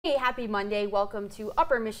Hey, happy Monday. Welcome to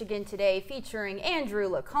Upper Michigan Today, featuring Andrew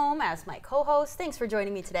LaCombe as my co-host. Thanks for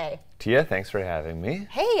joining me today. Tia, thanks for having me.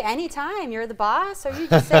 Hey, anytime. You're the boss, or you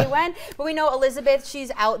just say when. But we know Elizabeth, she's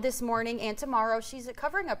out this morning and tomorrow. She's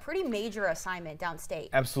covering a pretty major assignment downstate.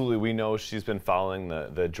 Absolutely. We know she's been following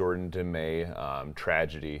the Jordan DeMay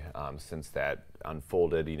tragedy since that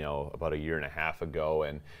unfolded, about a year and a half ago.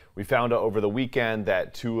 And we found out over the weekend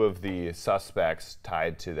that two of the suspects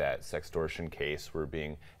tied to that sextortion case were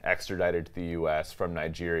being extradited to the U.S. from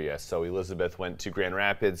Nigeria. So Elizabeth went to Grand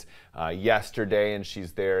Rapids yesterday, and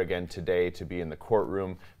she's there again today to be in the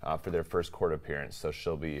courtroom for their first court appearance. So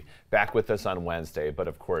she'll be back with us on Wednesday. But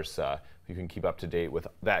of course, you can keep up to date with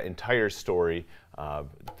that entire story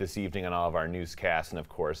this evening on all of our newscasts and, of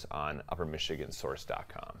course, on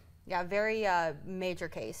uppermichigansource.com. Yeah, very major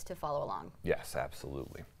case to follow along. Yes,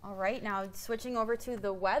 absolutely. All right, now switching over to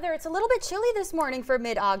the weather. It's a little bit chilly this morning for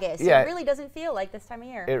mid-August. Yeah, it really doesn't feel like this time of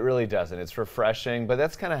year. It really doesn't. It's refreshing, but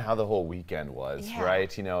that's kind of how the whole weekend was, Yeah.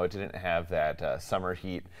 right? It didn't have that summer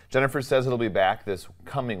heat. Jennifer says it'll be back this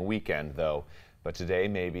coming weekend, though. But today,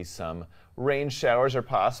 maybe some rain showers are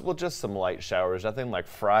possible, just some light showers, nothing like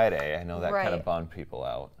Friday. I know that kind of bummed people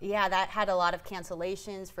out. Yeah, that had a lot of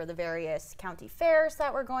cancellations for the various county fairs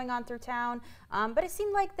that were going on through town. But it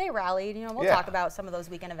seemed like they rallied. We'll talk about some of those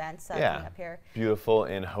weekend events coming up here. Beautiful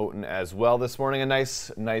in Houghton as well this morning. A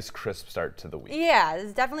nice crisp start to the week. Yeah,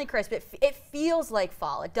 it's definitely crisp. It feels like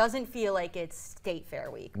fall. It doesn't feel like it's State Fair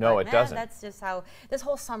week. No, it doesn't. That's just how this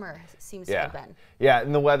whole summer seems to have been. Yeah,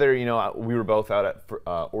 and the weather, we were both out at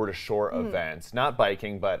Ore to Shore events, not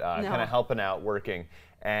biking, but kind of helping out, working.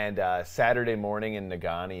 And Saturday morning in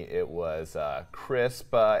Negaunee, it was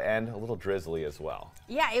crisp and a little drizzly as well.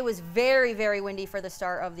 Yeah, it was very, very windy for the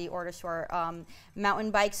start of the Ore to Shore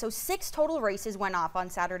mountain bike. So 6 total races went off on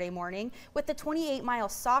Saturday morning, with the 28-mile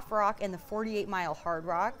soft rock and the 48-mile hard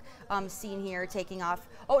rock seen here taking off.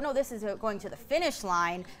 Oh, no, this is going to the finish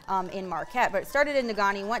line in Marquette, but it started in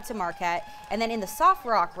Negaunee, went to Marquette, and then in the soft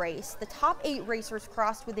rock race, the top 8 racers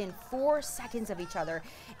crossed within 4 seconds of each other,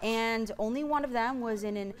 and only one of them was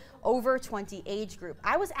in an over 20 age group.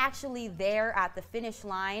 I was actually there at the finish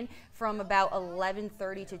line from about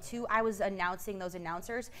 11:30 to 2. I was announcing those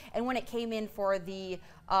announcers, and when it came in for the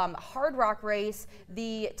hard rock race,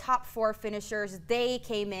 the top 4 finishers, they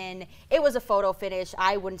came in. It was a photo finish.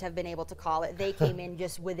 I wouldn't have been able to call it. They came in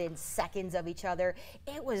just within seconds of each other.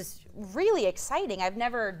 It was really exciting. I've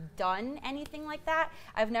never done anything like that.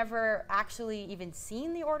 I've never actually even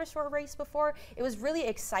seen the Ore to Shore race before. It was really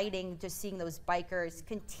exciting just seeing those bikers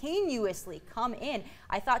continuously come in.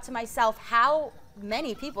 I thought to myself, how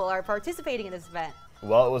many people are participating in this event?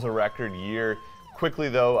 Well, it was a record year. Quickly,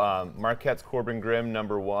 though, Marquette's Corbin Grimm,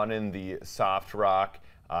 #1 in the soft rock,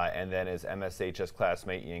 and then his MSHS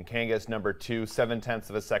classmate Ian Kangas, #2, 7/10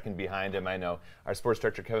 of a second behind him. I know our sports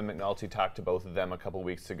director Kevin McNulty talked to both of them a couple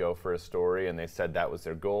weeks ago for a story, and they said that was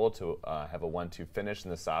their goal, to have a 1-2 finish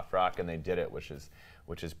in the soft rock, and they did it, which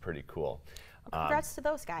is pretty cool. Congrats to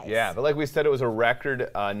those guys. Yeah, but like we said, it was a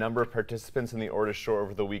record number of participants in the Ore to Shore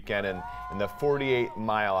over the weekend, and in the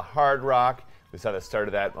 48-mile hard rock. We saw the start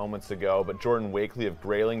of that moments ago, but Jordan Wakely of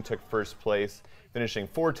Grayling took first place, finishing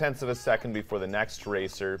 4/10 of a second before the next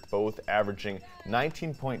racer, both averaging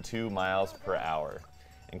 19.2 miles per hour.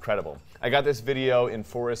 Incredible. I got this video in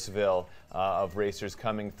Forestville of racers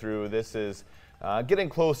coming through. This is getting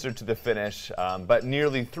closer to the finish, but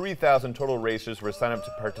nearly 3,000 total racers were signed up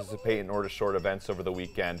to participate in Ore to Shore events over the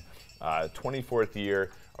weekend. 24th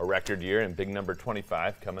year, a record year, and big number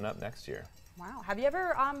 25 coming up next year. Wow. Have you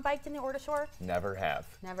ever biked in the Ore to Shore? Never have.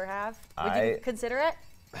 Never have? Would you consider it?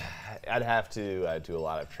 I'd have to do a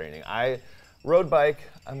lot of training. Road bike,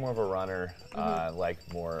 I'm more of a runner, like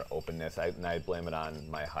more openness, and I blame it on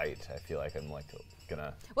my height. I feel like I'm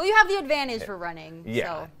gonna... Well, you have the advantage for running.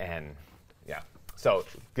 Yeah, so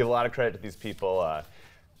give a lot of credit to these people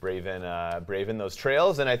braving those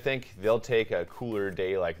trails, and I think they'll take a cooler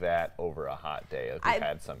day like that over a hot day, like we've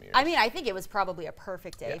had some years. I mean, I think it was probably a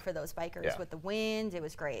perfect day for those bikers with the wind. It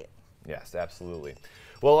was great. Yes, absolutely.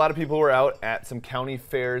 Well, a lot of people were out at some county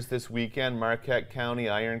fairs this weekend. Marquette County,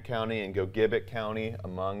 Iron County, and Gogibic County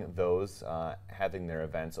among those having their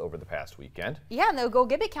events over the past weekend. Yeah, and the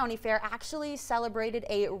Gogibic County Fair actually celebrated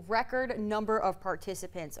a record number of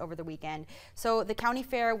participants over the weekend. So the county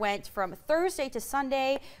fair went from Thursday to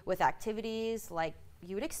Sunday with activities like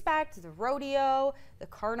you would expect, the rodeo, the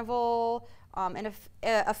carnival, And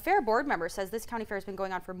a fair board member says this county fair has been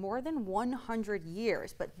going on for more than 100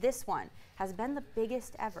 years, but this one has been the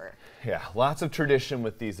biggest ever. Yeah, lots of tradition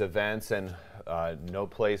with these events, and no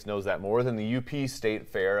place knows that more than the UP State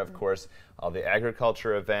Fair. Of course, all the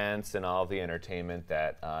agriculture events and all the entertainment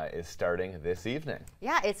that is starting this evening.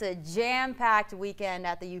 Yeah, it's a jam-packed weekend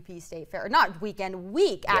at the UP State Fair. Not weekend,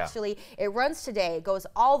 week, actually. Yeah. It runs today. It goes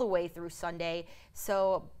all the way through Sunday.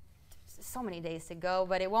 So many days to go,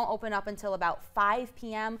 but it won't open up until about 5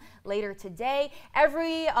 p.m. later today.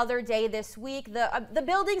 Every other day this week, the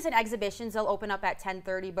buildings and exhibitions, they'll open up at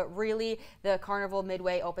 10:30, but really the Carnival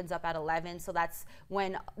Midway opens up at 11, so that's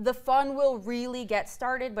when the fun will really get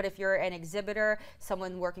started. But if you're an exhibitor,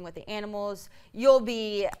 someone working with the animals, you'll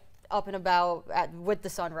be up and about with the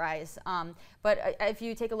sunrise. But if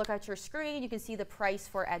you take a look at your screen, you can see the price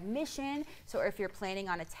for admission. So if you're planning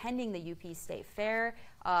on attending the UP State Fair,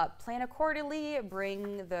 plan accordingly,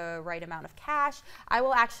 bring the right amount of cash. I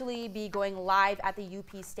will actually be going live at the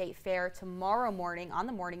UP State Fair tomorrow morning on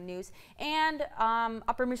the morning news. And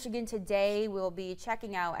Upper Michigan Today will be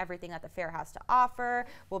checking out everything that the fair has to offer.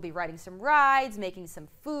 We'll be riding some rides, making some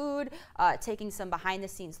food, taking some behind the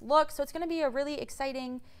scenes looks. So it's going to be a really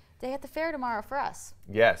exciting day at the fair tomorrow for us.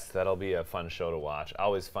 Yes, that'll be a fun show to watch.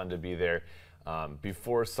 Always fun to be there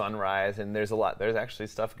before sunrise, and there's actually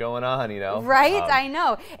stuff going on, you know. Right, I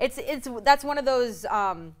know. That's one of those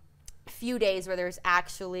few days where there's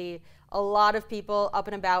actually a lot of people up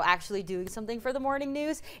and about actually doing something for the morning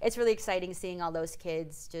news. It's really exciting seeing all those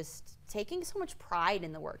kids just taking so much pride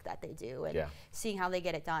in the work that they do and seeing how they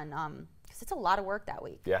get it done, because it's a lot of work that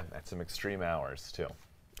week. Yeah, that's some extreme hours too.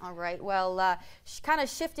 All right, well, kind of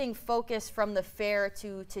shifting focus from the fair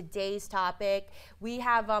to today's topic, we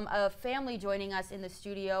have a family joining us in the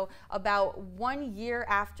studio. About 1 year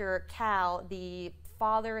after Cal, the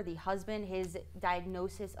father, the husband, his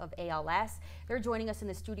diagnosis of ALS, they're joining us in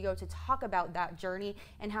the studio to talk about that journey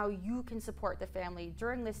and how you can support the family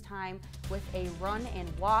during this time with a run and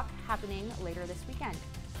walk happening later this weekend.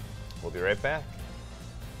 We'll be right back.